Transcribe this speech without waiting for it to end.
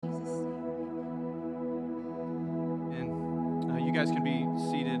You guys can be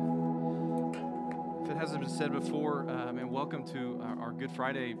seated. If it hasn't been said before, welcome to our Good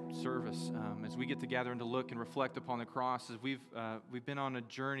Friday service. As we get to gather and to look and reflect upon the cross, as we've been on a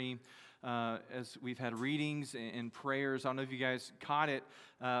journey, as we've had readings and prayers. I don't know if you guys caught it,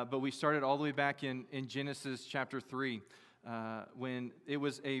 but we started all the way back in Genesis chapter 3, when it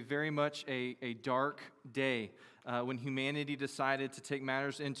was very much a dark day, when humanity decided to take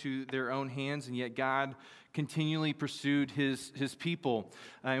matters into their own hands, and yet God continually pursued his people.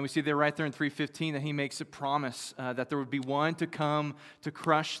 And we see there right there in 3:15 that he makes a promise that there would be one to come to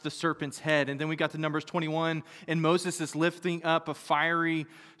crush the serpent's head. And then we got to Numbers 21, and Moses is lifting up a fiery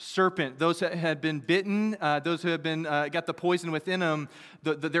serpent. Those that had been bitten, those who had been got the poison within them,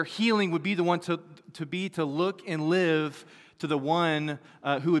 their healing would be the one to look and live to the one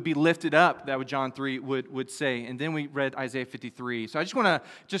who would be lifted up, that what John 3 would say. And then we read Isaiah 53. So I just want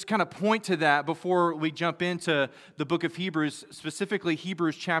to kind of point to that before we jump into the book of Hebrews, specifically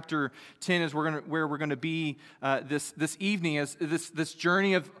Hebrews chapter 10 is where we're going to be this evening, as this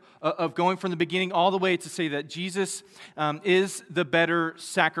journey of going from the beginning all the way to say that Jesus is the better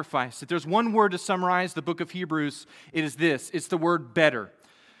sacrifice. If there's one word to summarize the book of Hebrews, it is this. It's the word better.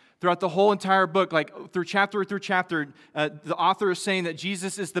 Throughout the whole entire book, like through chapter, the author is saying that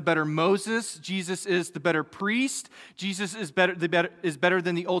Jesus is the better Moses, Jesus is the better priest, Jesus is better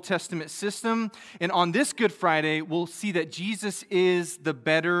than the Old Testament system. And on this Good Friday, we'll see that Jesus is the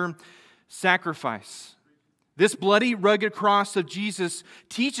better sacrifice. This bloody, rugged cross of Jesus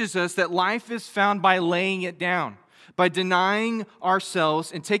teaches us that life is found by laying it down, by denying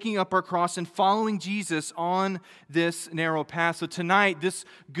ourselves and taking up our cross and following Jesus on this narrow path. So tonight, this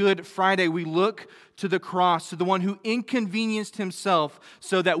Good Friday, we look to the cross, to the one who inconvenienced himself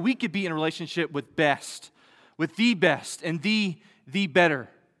so that we could be in a relationship with the best, and the better.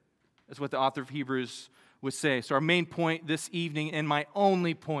 That's what the author of Hebrews would say. So our main point this evening, and my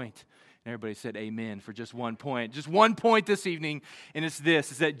only point, and everybody said amen for just one point. Just one point this evening, and it's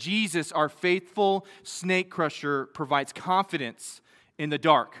this, is that Jesus, our faithful snake crusher, provides confidence in the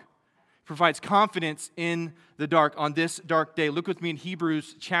dark. Provides confidence in the dark on this dark day. Look with me in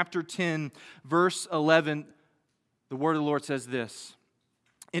Hebrews chapter 10, verse 11. The word of the Lord says this: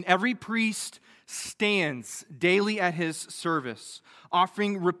 "And every priest stands daily at his service,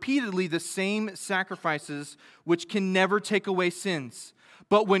 offering repeatedly the same sacrifices which can never take away sins.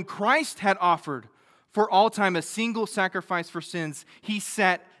 But when Christ had offered for all time a single sacrifice for sins, he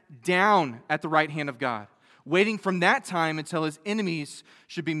sat down at the right hand of God, waiting from that time until his enemies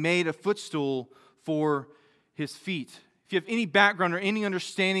should be made a footstool for his feet." If you have any background or any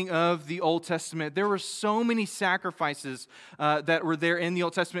understanding of the Old Testament, there were so many sacrifices that were there in the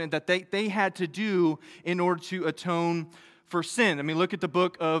Old Testament that they had to do in order to atone for sin. I mean, look at the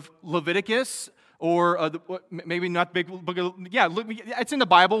book of Leviticus. Or maybe not the big book of, it's in the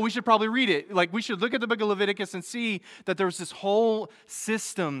Bible. We should probably read it. Like, we should look at the book of Leviticus and see that there was this whole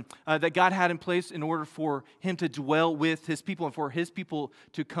system that God had in place in order for him to dwell with his people and for his people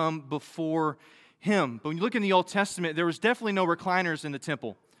to come before him. But when you look in the Old Testament, there was definitely no recliners in the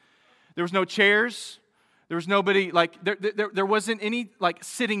temple. There was no chairs. There was nobody, there wasn't any,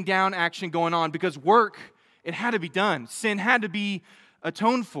 sitting down action going on, because work, it had to be done. Sin had to be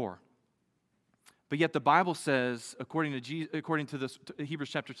atoned for. But yet the Bible says, according to this Hebrews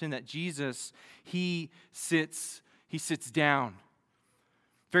chapter 10, that Jesus, he sits down.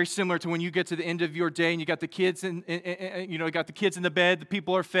 Very similar to when you get to the end of your day and you got the kids in the bed, the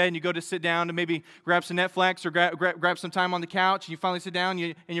people are fed, and you go to sit down to maybe grab some Netflix or grab some time on the couch, and you finally sit down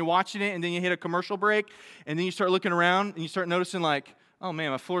and you're watching it, and then you hit a commercial break, and then you start looking around and you start noticing, oh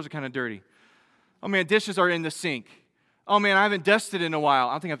man, my floors are kind of dirty. Oh man, dishes are in the sink. Oh man, I haven't dusted in a while.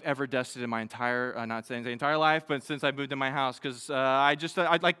 I don't think I've ever dusted in my entire, not saying the entire life, but since I moved in my house, because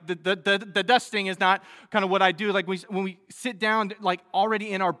the dusting is not kind of what I do. Like when we sit down,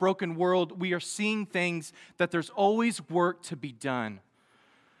 already in our broken world, we are seeing things that there's always work to be done.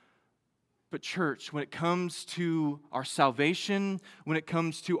 But church, when it comes to our salvation, when it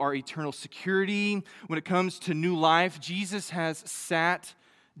comes to our eternal security, when it comes to new life, Jesus has sat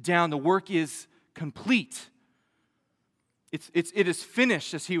down. The work is complete. It is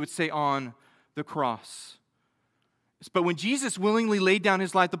finished, as he would say on the cross. But when Jesus willingly laid down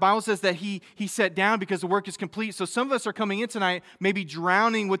his life, the Bible says that he sat down because the work is complete. So some of us are coming in tonight maybe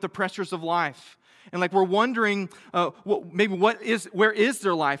drowning with the pressures of life. And we're wondering, where is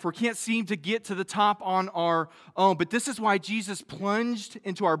their life? We can't seem to get to the top on our own. But this is why Jesus plunged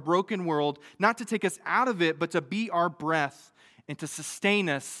into our broken world, not to take us out of it, but to be our breath and to sustain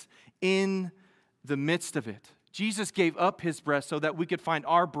us in the midst of it. Jesus gave up his breath so that we could find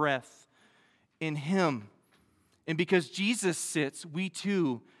our breath in him. And because Jesus sits, we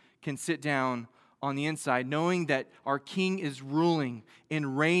too can sit down on the inside, knowing that our King is ruling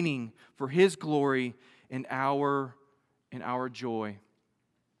and reigning for His glory and our joy.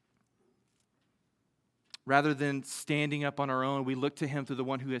 Rather than standing up on our own, we look to Him through the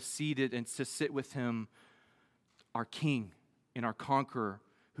one who has seated and to sit with Him, our King and our conqueror,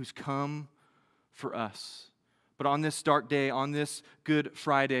 who's come for us. But on this dark day, on this Good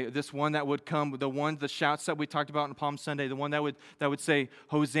Friday, this one that would come, the shouts that we talked about on Palm Sunday, the one that would say,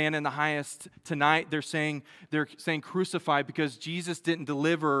 Hosanna in the highest, tonight they're saying crucified, because Jesus didn't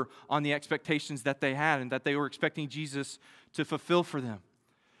deliver on the expectations that they had and that they were expecting Jesus to fulfill for them.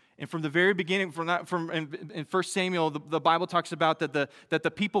 And from the very beginning, in 1 Samuel, the Bible talks about that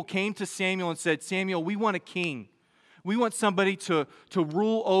the people came to Samuel and said, Samuel, we want a king. We want somebody to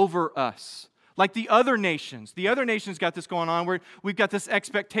rule over us. Like the other nations. The other nations got this going on where we've got this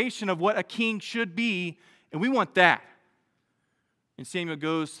expectation of what a king should be, and we want that. And Samuel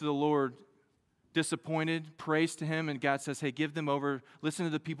goes to the Lord disappointed, prays to Him, and God says, hey, give them over. Listen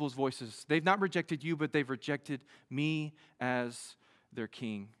to the people's voices. They've not rejected you, but they've rejected me as their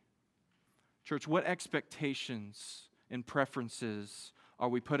king. Church, what expectations and preferences are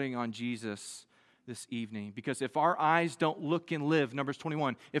we putting on Jesus this evening? Because if our eyes don't look and live, Numbers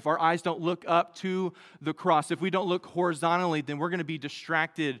 21, if our eyes don't look up to the cross, if we don't look horizontally, then we're going to be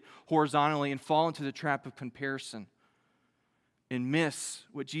distracted horizontally and fall into the trap of comparison and miss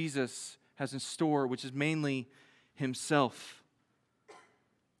what Jesus has in store, which is mainly Himself.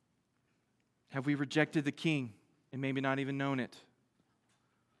 Have we rejected the King and maybe not even known it?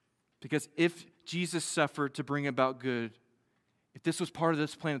 Because if Jesus suffered to bring about good, if this was part of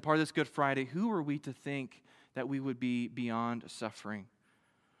this plan, part of this Good Friday, who are we to think that we would be beyond suffering?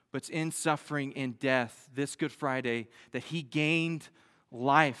 But it's in suffering and death, this Good Friday, that He gained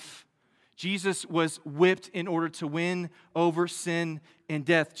life. Jesus was whipped in order to win over sin and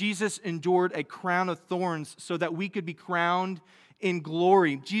death. Jesus endured a crown of thorns so that we could be crowned in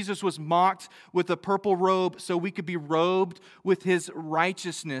glory. Jesus was mocked with a purple robe so we could be robed with His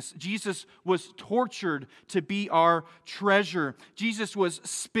righteousness. Jesus was tortured to be our treasure. Jesus was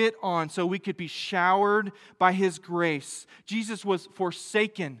spit on so we could be showered by His grace. Jesus was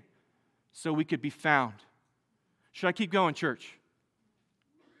forsaken so we could be found. Should I keep going, church?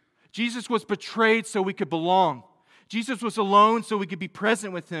 Jesus was betrayed so we could belong. Jesus was alone so we could be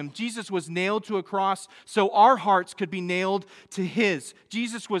present with Him. Jesus was nailed to a cross so our hearts could be nailed to His.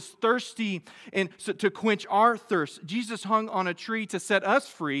 Jesus was thirsty and so to quench our thirst. Jesus hung on a tree to set us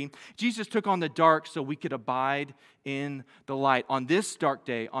free. Jesus took on the dark so we could abide in the light. On this dark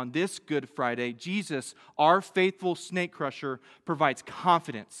day, on this Good Friday, Jesus, our faithful snake crusher, provides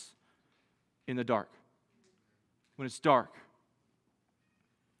confidence in the dark. When it's dark.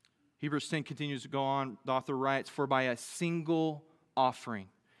 Hebrews 10 continues to go on. The author writes, for by a single offering,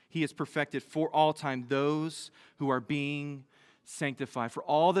 He has perfected for all time those who are being sanctified. For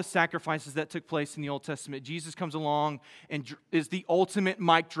all the sacrifices that took place in the Old Testament, Jesus comes along and is the ultimate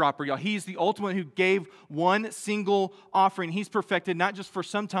mic dropper, y'all. He's the ultimate who gave one single offering. He's perfected not just for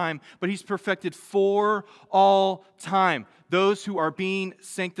some time, but He's perfected for all time. Those who are being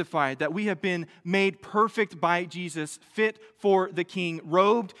sanctified, that we have been made perfect by Jesus, fit for the King,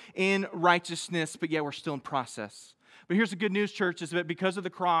 robed in righteousness, but yet we're still in process. But here's the good news, church, is that because of the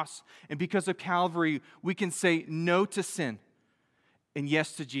cross and because of Calvary, we can say no to sin and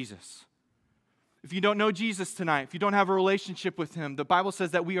yes to Jesus. If you don't know Jesus tonight, if you don't have a relationship with Him, the Bible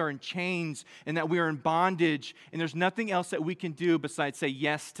says that we are in chains and that we are in bondage, and there's nothing else that we can do besides say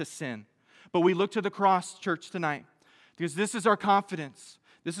yes to sin. But we look to the cross, church, tonight, because this is our confidence.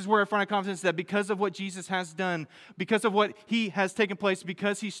 This is where I find our confidence that because of what Jesus has done, because of what He has taken place,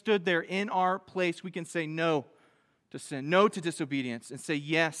 because He stood there in our place, we can say no to sin, no to disobedience, and say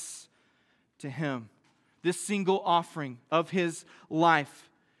yes to Him. This single offering of His life,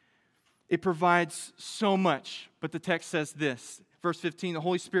 it provides so much. But the text says this, verse 15, the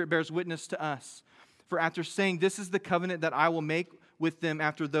Holy Spirit bears witness to us. For after saying, this is the covenant that I will make with them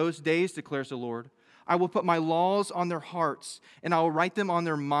after those days, declares the Lord. I will put my laws on their hearts, and I will write them on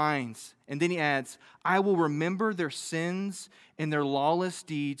their minds. And then He adds, I will remember their sins and their lawless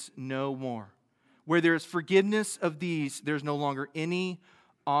deeds no more. Where there is forgiveness of these, there is no longer any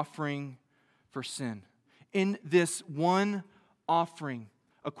offering for sin. In this one offering,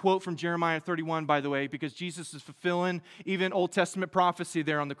 a quote from Jeremiah 31, by the way, because Jesus is fulfilling even Old Testament prophecy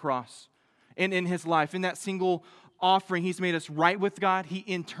there on the cross. And in His life, in that single offering, He's made us right with God. He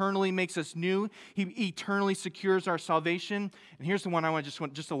internally makes us new. He eternally secures our salvation. And here's the one I want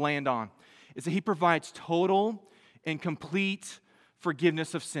to land on, is that He provides total and complete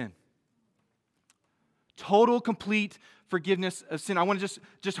forgiveness of sin. Total, complete forgiveness of sin. I want to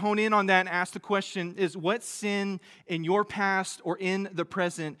just hone in on that and ask the question is, what sin in your past or in the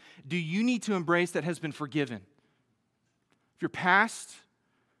present do you need to embrace that has been forgiven? If your past,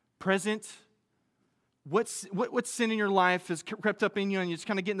 present, what sin in your life has crept up in you and you're just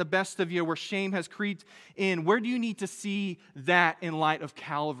kind of getting the best of you, where shame has creeped in, where do you need to see that in light of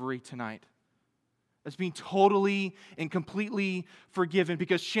Calvary tonight? As being totally and completely forgiven,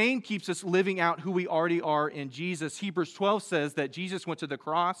 because shame keeps us living out who we already are in Jesus. Hebrews 12 says that Jesus went to the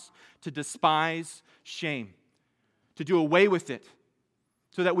cross to despise shame, to do away with it,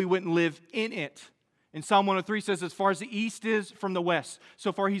 so that we wouldn't live in it. And Psalm 103 says, as far as the east is from the west,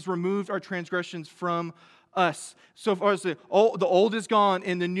 so far He's removed our transgressions from us. So far as the old is gone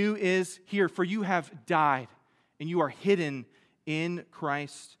and the new is here. For you have died, and you are hidden in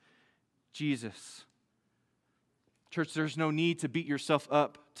Christ Jesus. Church, there's no need to beat yourself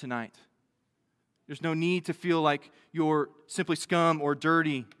up tonight. There's no need to feel like you're simply scum or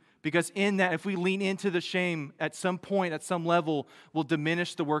dirty, because in that, if we lean into the shame at some point, at some level, we'll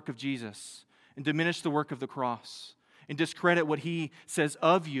diminish the work of Jesus and diminish the work of the cross and discredit what He says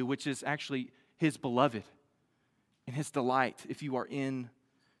of you, which is actually His beloved and His delight if you are in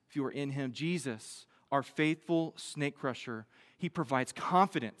Him. Jesus, our faithful snake crusher, He provides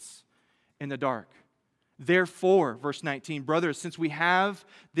confidence in the dark. Therefore, verse 19, brothers, since we have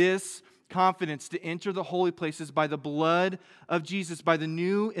this confidence to enter the holy places by the blood of Jesus, by the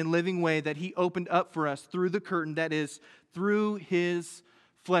new and living way that He opened up for us through the curtain, that is, through His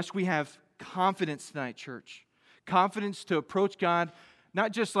flesh, we have confidence tonight, church. Confidence to approach God,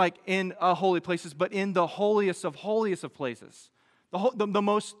 not just like in holy places, but in the holiest of places, the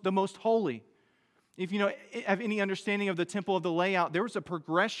most holy. If you have any understanding of the temple, of the layout, there was a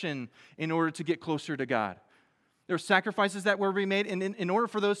progression in order to get closer to God. There were sacrifices that were made, and in order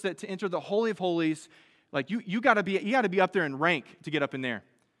for those to enter the Holy of Holies, like you got to be up there in rank to get up in there.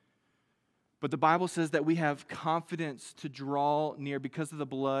 But the Bible says that we have confidence to draw near because of the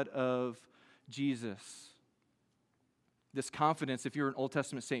blood of Jesus. This confidence, if you're an Old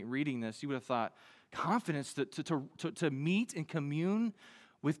Testament saint reading this, you would have thought, confidence to meet and commune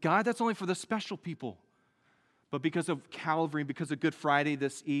with God, that's only for the special people. But because of Calvary, because of Good Friday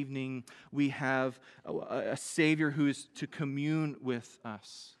this evening, we have a Savior who is to commune with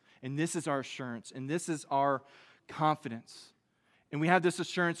us. And this is our assurance, and this is our confidence. And we have this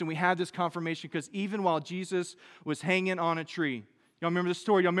assurance, and we have this confirmation, because even while Jesus was hanging on a tree, y'all remember the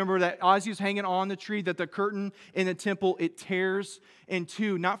story? Y'all remember that as He was hanging on the tree, that the curtain in the temple, it tears in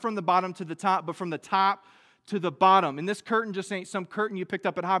two, not from the bottom to the top, but from the top to the bottom. And this curtain just ain't some curtain you picked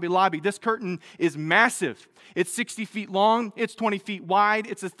up at Hobby Lobby. This curtain is massive. It's 60 feet long. It's 20 feet wide.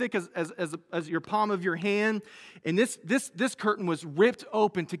 It's as thick as your palm of your hand. And this curtain was ripped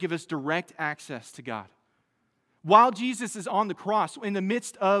open to give us direct access to God. While Jesus is on the cross, in the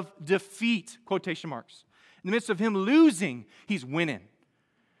midst of defeat, quotation marks, in the midst of Him losing, He's winning.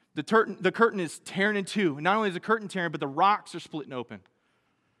 The curtain is tearing in two. Not only is the curtain tearing, but the rocks are splitting open.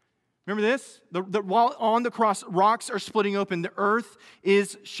 Remember this? While on the cross, rocks are splitting open. The earth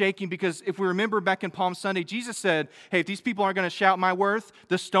is shaking, because if we remember back in Palm Sunday, Jesus said, hey, if these people aren't going to shout my worth,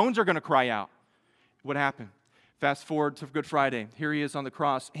 the stones are going to cry out. What happened? Fast forward to Good Friday. Here He is on the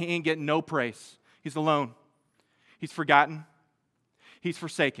cross. He ain't getting no praise. He's alone. He's forgotten. He's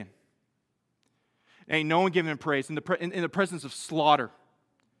forsaken. Ain't no one giving Him praise in the presence of slaughter.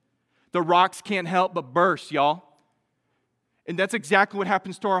 The rocks can't help but burst, y'all. And that's exactly what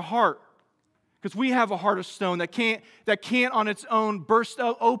happens to our heart. Because we have a heart of stone that can't on its own burst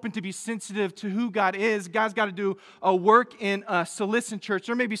open to be sensitive to who God is. God's got to do a work in us. So listen, church,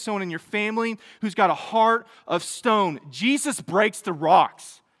 there may be someone in your family who's got a heart of stone. Jesus breaks the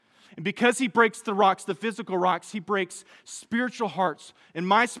rocks. And because He breaks the rocks, the physical rocks, He breaks spiritual hearts and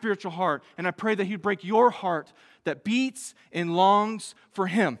my spiritual heart. And I pray that He'd break your heart that beats and longs for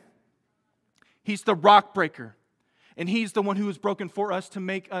Him. He's the rock breaker. And He's the one who was broken for us to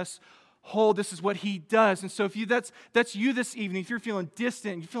make us whole. This is what He does. And so if that's you this evening, if you're feeling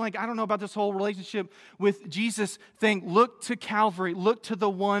distant, you feel like, I don't know about this whole relationship with Jesus thing, look to Calvary. Look to the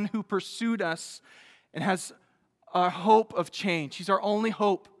one who pursued us and has a hope of change. He's our only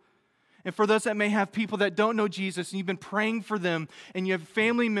hope. And for those that may have people that don't know Jesus, and you've been praying for them, and you have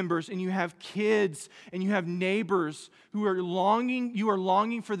family members, and you have kids, and you have neighbors who are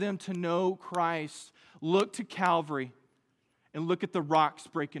longing for them to know Christ, look to Calvary and look at the rocks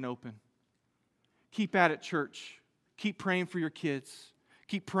breaking open. Keep at it, church. Keep praying for your kids.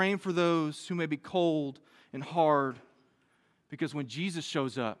 Keep praying for those who may be cold and hard, because when Jesus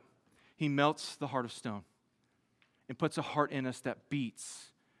shows up, He melts the heart of stone and puts a heart in us that beats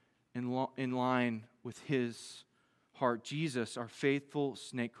in line with his heart. Jesus, our faithful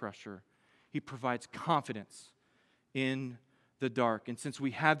snake crusher, he provides confidence in the dark. And since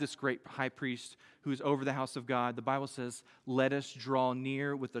we have this great high priest who is over the house of God, the Bible says, let us draw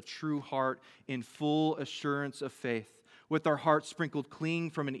near with a true heart in full assurance of faith, with our hearts sprinkled clean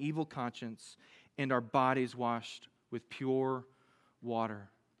from an evil conscience and our bodies washed with pure water.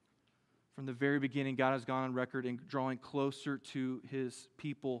 From the very beginning, God has gone on record in drawing closer to his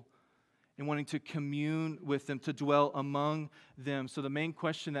people and wanting to commune with them, to dwell among them. So the main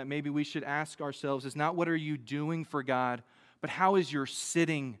question that maybe we should ask ourselves is not what are you doing for God, but how is your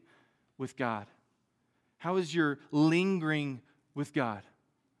sitting with God? How is your lingering with God?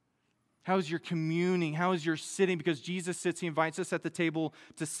 How is your communing? How is your sitting? Because Jesus sits, he invites us at the table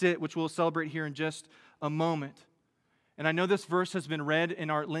to sit, which we'll celebrate here in just a moment. And I know this verse has been read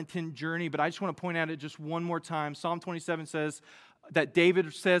in our Lenten journey, but I just want to point out it just one more time. Psalm 27 says that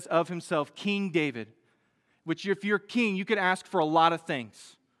David says of himself, King David, which if you're king, you could ask for a lot of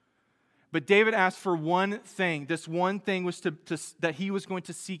things. But David asked for one thing. This one thing was that he was going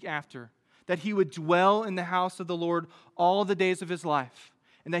to seek after, that he would dwell in the house of the Lord all the days of his life,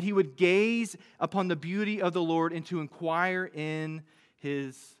 and that he would gaze upon the beauty of the Lord and to inquire in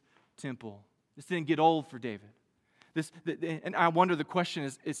his temple. This didn't get old for David. And I wonder, the question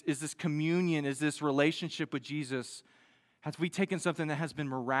is this communion, is this relationship with Jesus, have we taken something that has been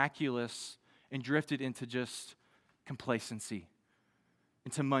miraculous and drifted into just complacency,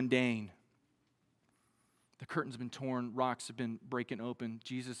 into mundane? The curtain's been torn, rocks have been breaking open.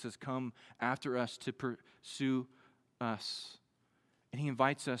 Jesus has come after us to pursue us, and he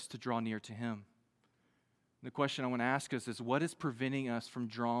invites us to draw near to him. The question I want to ask us is, what is preventing us from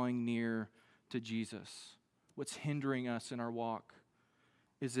drawing near to Jesus? What's hindering us in our walk?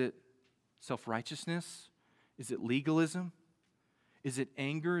 Is it self-righteousness? Is it legalism? Is it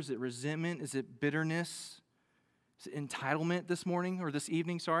anger? Is it resentment? Is it bitterness? Is it entitlement this morning or this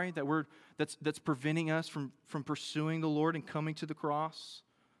evening, that's preventing us from pursuing the Lord and coming to the cross?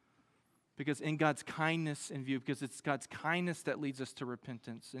 Because in God's kindness in view, because it's God's kindness that leads us to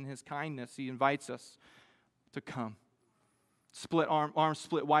repentance. In his kindness, he invites us to come. Arms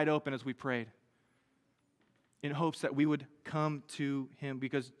split wide open as we prayed, in hopes that we would come to him,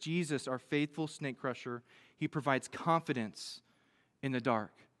 because Jesus, our faithful snake crusher, he provides confidence in the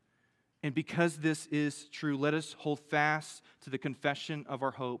dark. And because this is true, let us hold fast to the confession of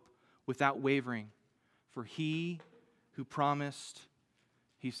our hope without wavering. For he who promised,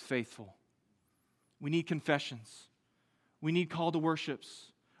 he's faithful. We need confessions. We need call to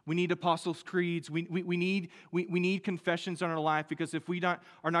worships. We need apostles' creeds. We need confessions in our life, because if we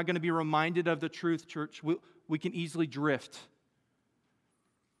are not going to be reminded of the truth, church, we can easily drift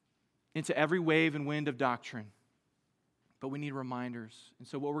into every wave and wind of doctrine. But we need reminders. And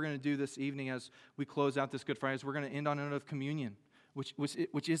so what we're going to do this evening as we close out this Good Friday is we're going to end on a note of communion, which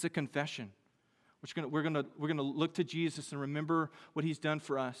is a confession. We're going to look to Jesus and remember what he's done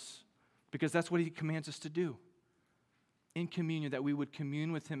for us, because that's what he commands us to do. In communion, that we would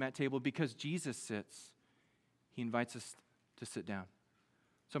commune with him at table, because Jesus sits. He invites us to sit down.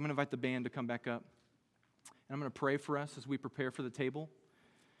 So I'm going to invite the band to come back up. And I'm going to pray for us as we prepare for the table.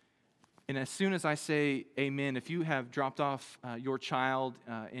 And as soon as I say amen, if you have dropped off your child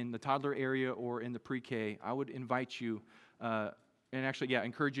in the toddler area or in the pre-K, I would invite you,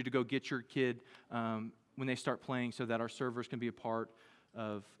 encourage you to go get your kid when they start playing, so that our servers can be a part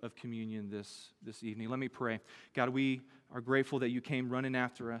of communion this evening. Let me pray. God, we are grateful that you came running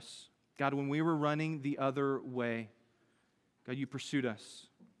after us. God, when we were running the other way, God, you pursued us.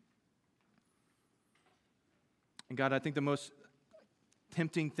 And God, I think the most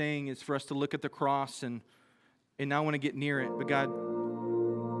tempting thing is for us to look at the cross and not want to get near it. But God,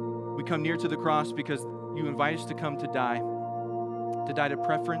 we come near to the cross because you invite us to come to die to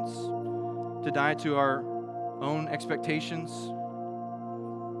preference, to die to our own expectations.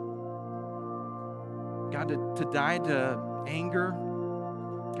 God, to die to anger.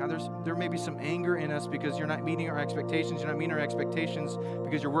 God, there may be some anger in us because you're not meeting our expectations. You're not meeting our expectations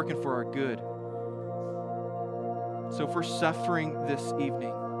because you're working for our good. So if we're suffering this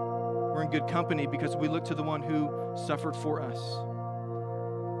evening, we're in good company because we look to the one who suffered for us.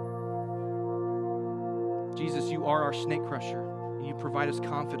 Jesus, you are our snake crusher, and you provide us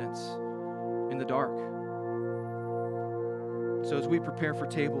confidence in the dark. So as we prepare for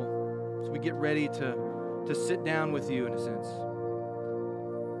table, as we get ready to sit down with you in a sense,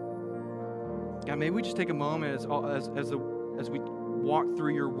 God, maybe we just take a moment as we walk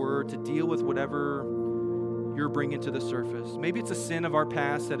through your word to deal with whatever you're bringing to the surface. Maybe it's a sin of our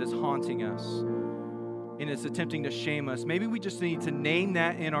past that is haunting us. and it's attempting to shame us. Maybe we just need to name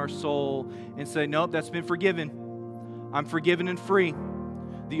that in our soul and say, nope, that's been forgiven. I'm forgiven and free.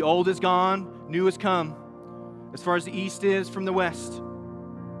 The old is gone, new has come. As far as the east is from the west,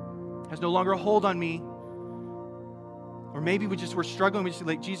 has no longer a hold on me. Or maybe we're struggling. We just say,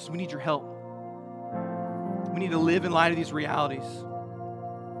 like, Jesus, we need your help. We need to live in light of these realities.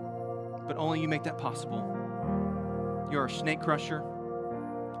 But only you make that possible. You're our snake crusher,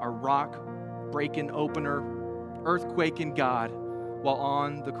 our rock breaking opener, earthquaking God while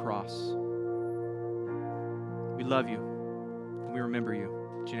on the cross. We love you, and we remember you.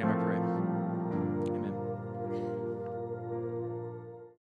 In your name I pray.